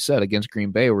catch, like you said, against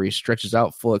Green Bay, where he stretches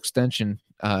out full extension,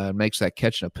 makes that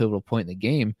catch in a pivotal point in the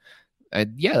game.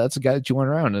 That's a guy that you want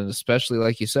around. And especially,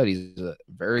 like you said, he's a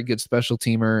very good special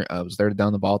teamer. Was there to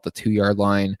down the ball at the 2-yard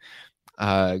line.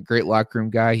 Great locker room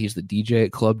guy. He's the DJ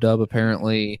at Club Dub,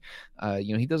 apparently.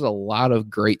 He does a lot of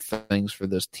great things for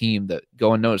this team that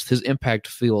go unnoticed. His impact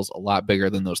feels a lot bigger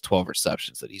than those 12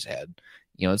 receptions that he's had.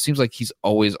 It seems like he's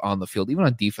always on the field, even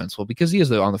on defense. Well, because he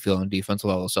is on the field on defense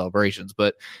with all those celebrations,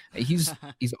 but he's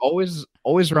always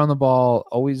around the ball.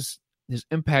 Always, his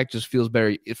impact just feels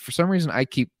better. If for some reason I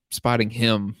keep spotting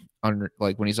him on,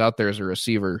 like, when he's out there as a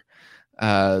receiver,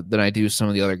 than I do some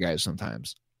of the other guys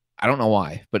sometimes. I don't know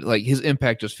why, but like his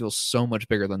impact just feels so much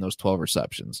bigger than those 12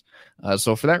 receptions.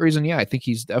 So for that reason, I think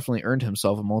he's definitely earned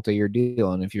himself a multi-year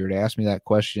deal. And if you were to ask me that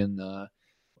question 4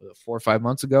 or 5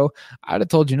 months ago, I'd have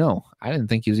told you no. I didn't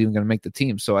think he was even going to make the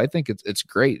team. So I think it's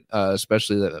great,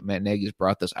 especially that Matt Nagy's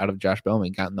brought this out of Josh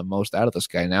Bellamy, gotten the most out of this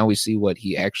guy. Now we see what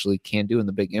he actually can do and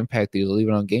the big impact that he's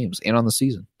leaving on games and on the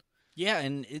season. Yeah,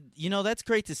 and that's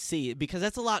great to see, because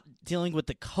that's a lot dealing with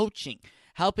the coaching,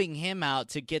 helping him out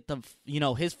to get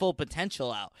his full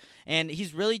potential out. And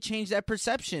he's really changed that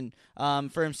perception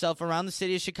for himself around the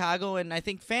city of Chicago, and I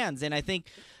think fans. And I think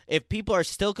if people are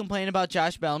still complaining about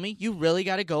Josh Bellamy, you really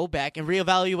got to go back and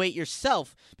reevaluate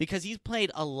yourself, because he's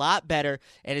played a lot better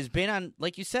and has been on,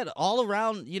 like you said, all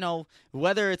around,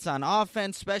 whether it's on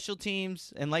offense, special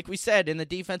teams, and like we said, in the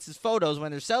defense's photos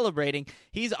when they're celebrating,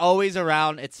 he's always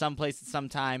around at some place at some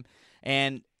time.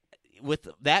 And with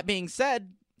that being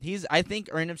said, he's, I think,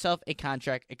 earned himself a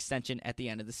contract extension at the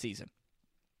end of the season.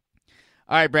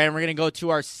 All right, Brandon, we're going to go to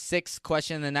our 6th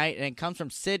question of the night, and it comes from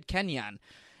Sid Kenyon.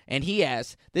 And he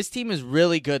asks, this team is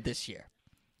really good this year.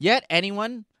 Yet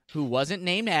anyone who wasn't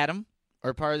named Adam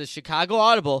or part of the Chicago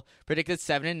Audible predicted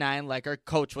 7-9 like our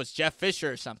coach was Jeff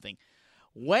Fisher or something.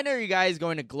 When are you guys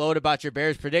going to gloat about your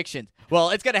Bears predictions? Well,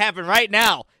 it's going to happen right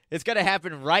now. It's going to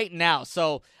happen right now.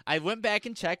 So I went back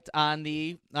and checked on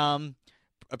the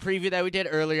a preview that we did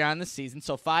earlier on the season.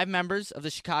 So 5 members of the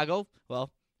Chicago,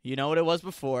 well, you know what it was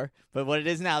before, but what it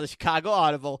is now, the Chicago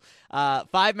Audible,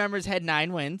 5 members had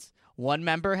 9 wins, 1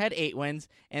 member had 8 wins,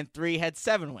 and 3 had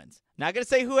 7 wins. Not going to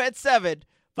say who had 7,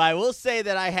 but I will say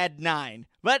that I had 9.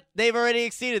 But they've already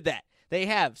exceeded that. They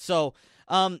have. So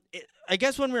I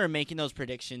guess when we were making those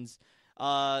predictions,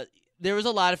 there was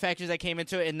a lot of factors that came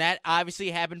into it, and that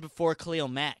obviously happened before Khalil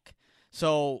Mack.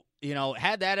 So,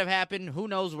 had that have happened, who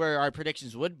knows where our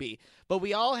predictions would be. But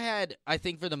we all had, I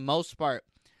think for the most part,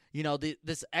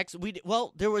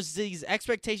 there was these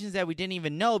expectations that we didn't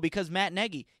even know because Matt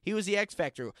Nagy, he was the X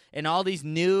factor, and all these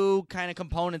new kind of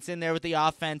components in there with the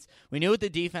offense. We knew what the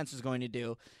defense was going to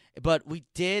do, but we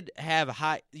did have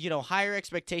higher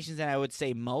expectations than I would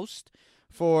say most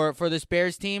for this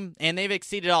Bears team, and they've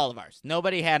exceeded all of ours.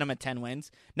 Nobody had them at 10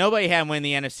 wins. Nobody had them win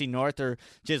the NFC North or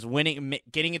just winning,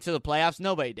 getting into the playoffs.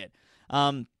 Nobody did.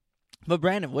 But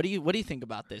Brandon, what do you think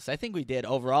about this? I think we did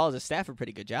overall as a staff a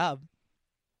pretty good job.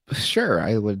 Sure,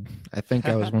 I would. I think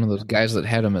I was one of those guys that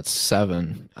had him at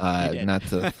 7. Not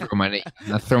to throw my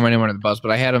name under the bus, but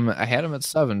I had him at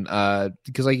 7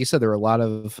 because, like you said, there were a lot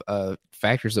of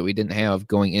factors that we didn't have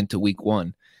going into Week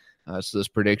 1. So this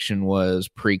prediction was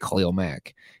pre-Khalil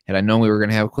Mack. Had I known we were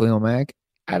going to have Khalil Mack,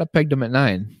 I'd have pegged him at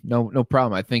 9. No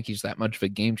problem. I think he's that much of a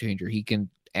game changer. He can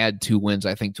add 2 wins,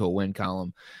 I think, to a win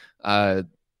column.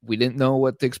 We didn't know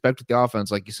what to expect with the offense.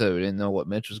 Like you said, we didn't know what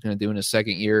Mitch was going to do in his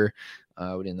second year.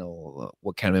 We didn't know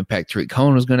what kind of impact Tariq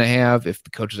Cohen was going to have, if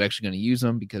the coach was actually going to use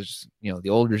him, because, the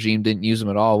old regime didn't use him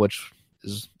at all, which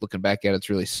is, looking back at it, it's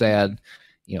really sad.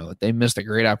 They missed a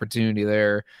great opportunity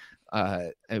there.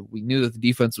 We knew that the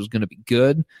defense was going to be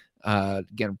good.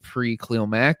 Again, pre-Khalil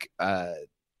Mack.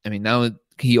 Now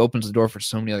he opens the door for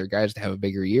so many other guys to have a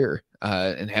bigger year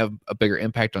and have a bigger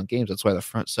impact on games. That's why the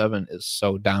front 7 is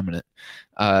so dominant.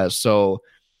 So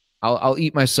I'll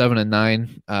eat my 7 and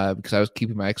 9 because I was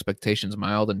keeping my expectations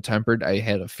mild and tempered. I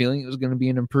had a feeling it was going to be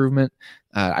an improvement.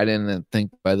 I didn't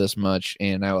think by this much,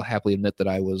 and I will happily admit that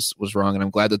I was wrong, and I'm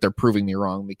glad that they're proving me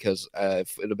wrong, because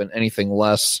if it had been anything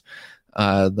less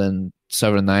than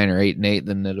 7 and 9 or 8 and 8,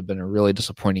 then it'd have been a really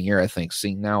disappointing year, I think.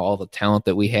 Seeing now all the talent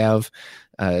that we have,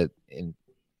 and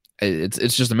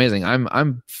it's just amazing.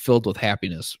 I'm filled with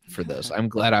happiness for this. I'm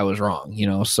glad I was wrong,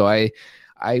 So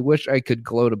I wish I could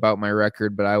gloat about my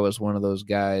record, but I was one of those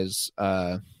guys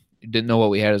who didn't know what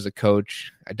we had as a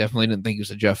coach. I definitely didn't think he was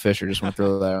a Jeff Fisher. Just want to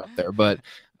throw that out there. But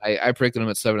I predicted him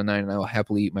at 7 and 9, and I will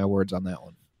happily eat my words on that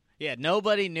one. Yeah,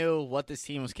 nobody knew what this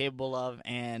team was capable of,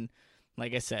 and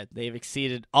like I said, they've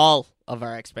exceeded all of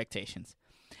our expectations.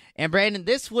 And Brandon,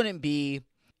 this wouldn't be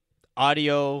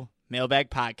Audio Mailbag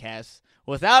Podcast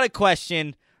without a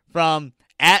question from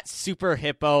at Super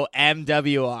Hippo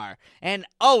MWR, and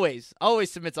always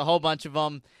submits a whole bunch of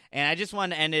them. And I just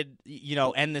want to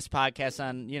end this podcast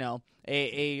on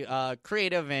a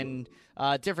creative and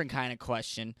different kind of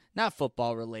question, not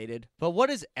football related. But what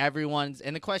is everyone's?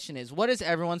 And the question is, what is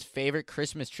everyone's favorite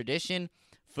Christmas tradition,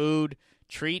 food,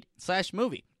 treat /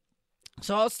 movie?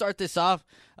 So I'll start this off.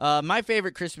 My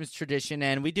favorite Christmas tradition,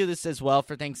 and we do this as well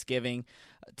for Thanksgiving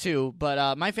too,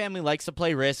 but my family likes to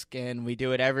play Risk, and we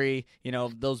do it every,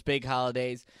 those big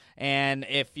holidays. And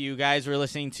if you guys were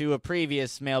listening to a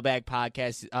previous Mailbag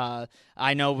podcast,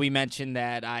 I know we mentioned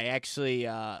that I actually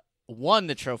won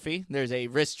the trophy. There's a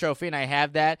Risk trophy, and I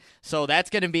have that. So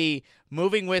that's going to be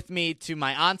moving with me to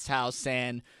my aunt's house,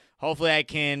 and hopefully I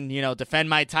can, defend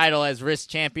my title as Risk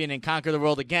champion and conquer the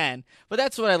world again. But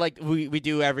that's what I like. We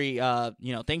do every,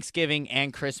 Thanksgiving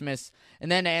and Christmas.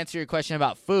 And then to answer your question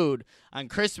about food, on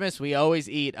Christmas we always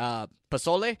eat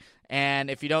pozole. And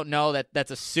if you don't know, that's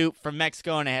a soup from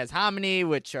Mexico, and it has hominy,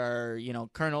 which are,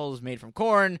 kernels made from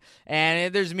corn,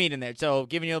 and there's meat in there. So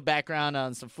giving you a background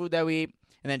on some food that we eat.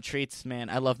 And then treats, man,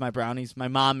 I love my brownies. My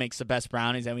mom makes the best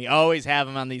brownies, and we always have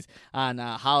them on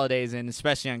holidays, and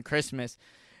especially on Christmas.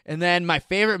 And then my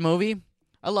favorite movie,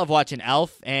 I love watching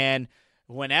Elf, and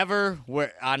whenever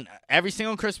we're on every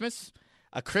single Christmas,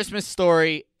 A Christmas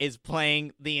Story is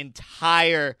playing the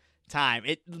entire time.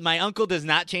 My uncle does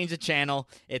not change the channel.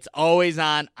 It's always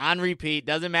on repeat.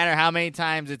 Doesn't matter how many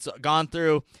times it's gone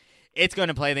through. It's going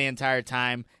to play the entire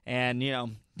time, and,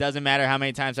 doesn't matter how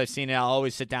many times I've seen it. I'll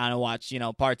always sit down and watch,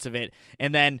 parts of it.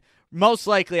 And then most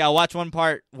likely I'll watch one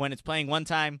part when it's playing one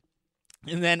time.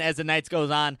 And then as the nights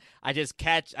goes on, I just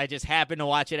happen to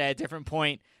watch it at a different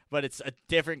point, but it's a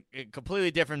completely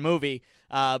different movie.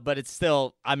 But it's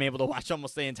still, I'm able to watch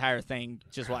almost the entire thing,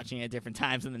 just watching it at different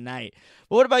times in the night.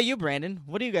 But what about you, Brandon?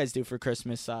 What do you guys do for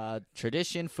Christmas?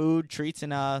 Tradition, food, treats,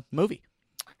 and movie?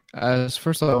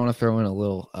 First of all, I want to throw in a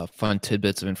little fun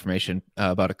tidbits of information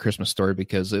about A Christmas Story,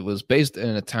 because it was based in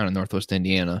a town in Northwest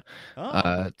Indiana.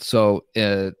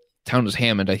 Town was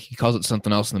Hammond. He calls it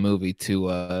something else in the movie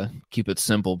to keep it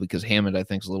simple, because Hammond, I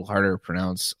think, is a little harder to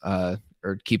pronounce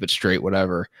or keep it straight,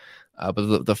 whatever.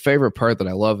 But the favorite part that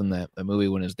I love in that movie,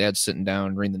 when his dad's sitting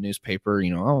down reading the newspaper,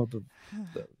 the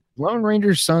Lone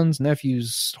Ranger's son's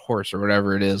nephew's horse or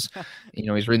whatever it is,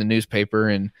 he's reading the newspaper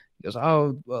and he goes,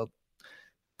 "Oh, well,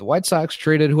 the White Sox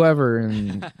traded whoever,"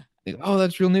 and "Oh,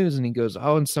 that's real news." And he goes,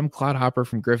 "Oh, and some clodhopper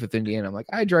from Griffith, Indiana." I'm like,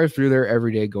 I drive through there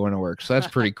every day going to work, so that's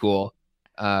pretty cool.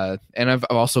 And I've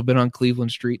also been on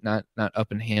Cleveland Street, not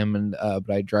up in Hammond, but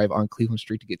I drive on Cleveland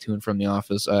Street to get to and from the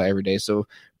office every day. So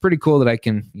pretty cool that I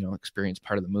can, experience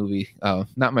part of the movie.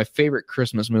 Not my favorite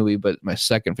Christmas movie, but my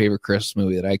second favorite Christmas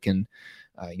movie that I can,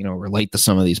 relate to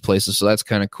some of these places. So that's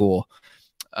kind of cool.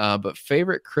 But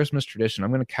favorite Christmas tradition,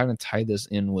 I'm going to kind of tie this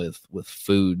in with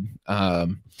food,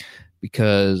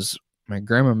 because my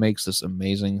grandma makes this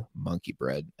amazing monkey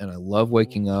bread, and I love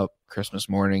waking up Christmas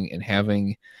morning and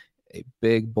having a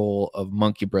big bowl of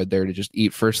monkey bread there to just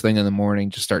eat first thing in the morning,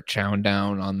 just start chowing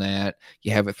down on that.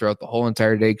 You have it throughout the whole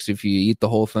entire day, because if you eat the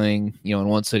whole thing, in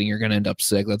one sitting, you're going to end up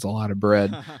sick. That's a lot of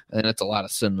bread, and it's a lot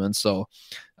of cinnamon. So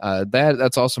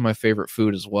that's also my favorite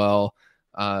food as well.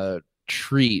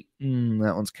 Treat,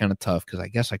 that one's kind of tough, because I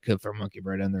guess I could throw monkey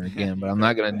bread in there again, but I'm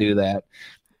not going to do that.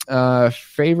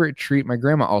 Favorite treat, my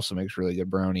grandma also makes really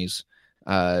good brownies.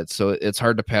 So it's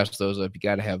hard to pass those up. You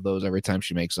got to have those every time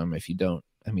she makes them. If you don't,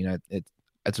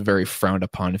 it's very frowned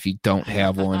upon if you don't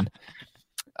have one.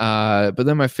 But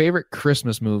then my favorite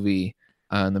Christmas movie,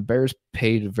 and the Bears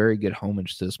paid very good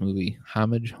homage to this movie.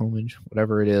 Homage,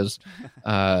 whatever it is.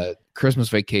 Christmas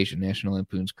Vacation, National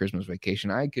Lampoon's Christmas Vacation.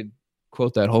 I could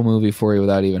quote that whole movie for you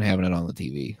without even having it on the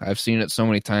TV. I've seen it so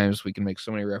many times. We can make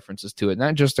so many references to it,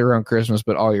 not just around Christmas,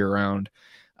 but all year round.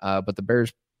 But the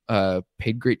Bears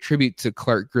paid great tribute to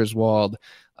Clark Griswold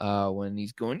when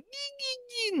he's going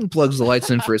and plugs the lights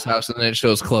in for his house, and then it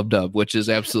shows Club Dub, which is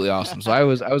absolutely awesome. So I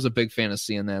was a big fan of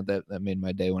seeing that. That made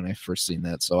my day when I first seen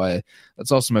that. So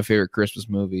that's also my favorite Christmas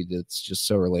movie. That's just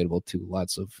so relatable to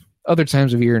lots of other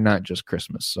times of year, not just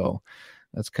Christmas. So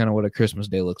that's kind of what a Christmas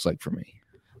day looks like for me.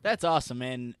 That's awesome,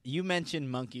 and you mentioned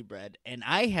monkey bread, and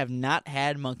I have not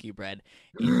had monkey bread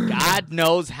in God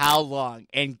knows how long.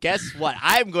 And guess what?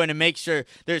 I'm going to make sure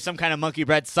there's some kind of monkey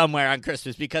bread somewhere on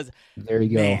Christmas, because there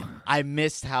you go. I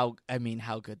missed how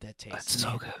good that tastes. That's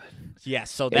so good. Yeah,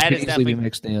 so it that is definitely definitely be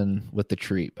mixed in with the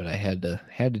treat, but I had to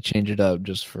change it up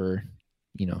just for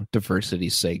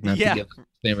diversity's sake, not to get the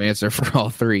same answer for all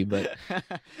three. But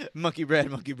monkey bread,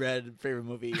 favorite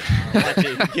movie,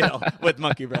 with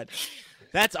monkey bread.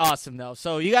 That's awesome, though.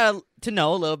 So you got to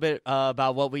know a little bit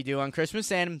about what we do on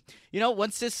Christmas. And,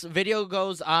 once this video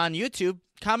goes on YouTube,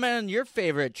 comment on your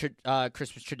favorite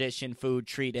Christmas tradition, food,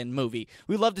 treat, and movie.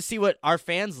 We'd love to see what our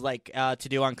fans like to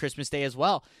do on Christmas Day as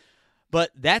well.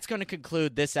 But that's going to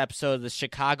conclude this episode of the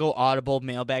Chicago Audible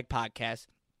Mailbag Podcast.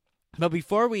 But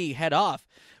before we head off,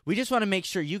 we just want to make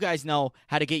sure you guys know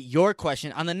how to get your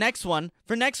question on the next one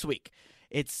for next week.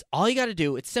 It's all you got to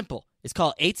do. It's simple. It's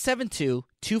called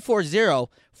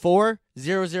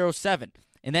 872-240-4007.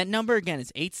 And that number again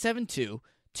is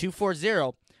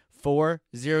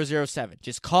 872-240-4007.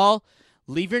 Just call,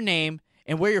 leave your name,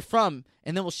 and where you're from,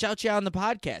 and then we'll shout you out on the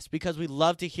podcast, because we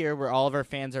love to hear where all of our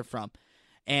fans are from.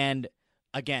 And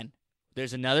again,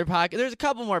 there's another podcast. There's a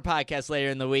couple more podcasts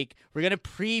later in the week. We're going to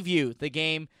preview the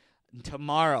game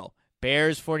tomorrow.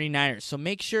 Bears 49ers. So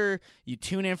make sure you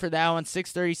tune in for that one,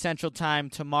 6:30 Central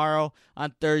Time tomorrow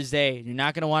on Thursday. You're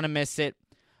not going to want to miss it.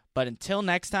 But until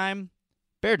next time,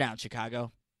 bear down,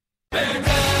 Chicago. Bear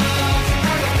down!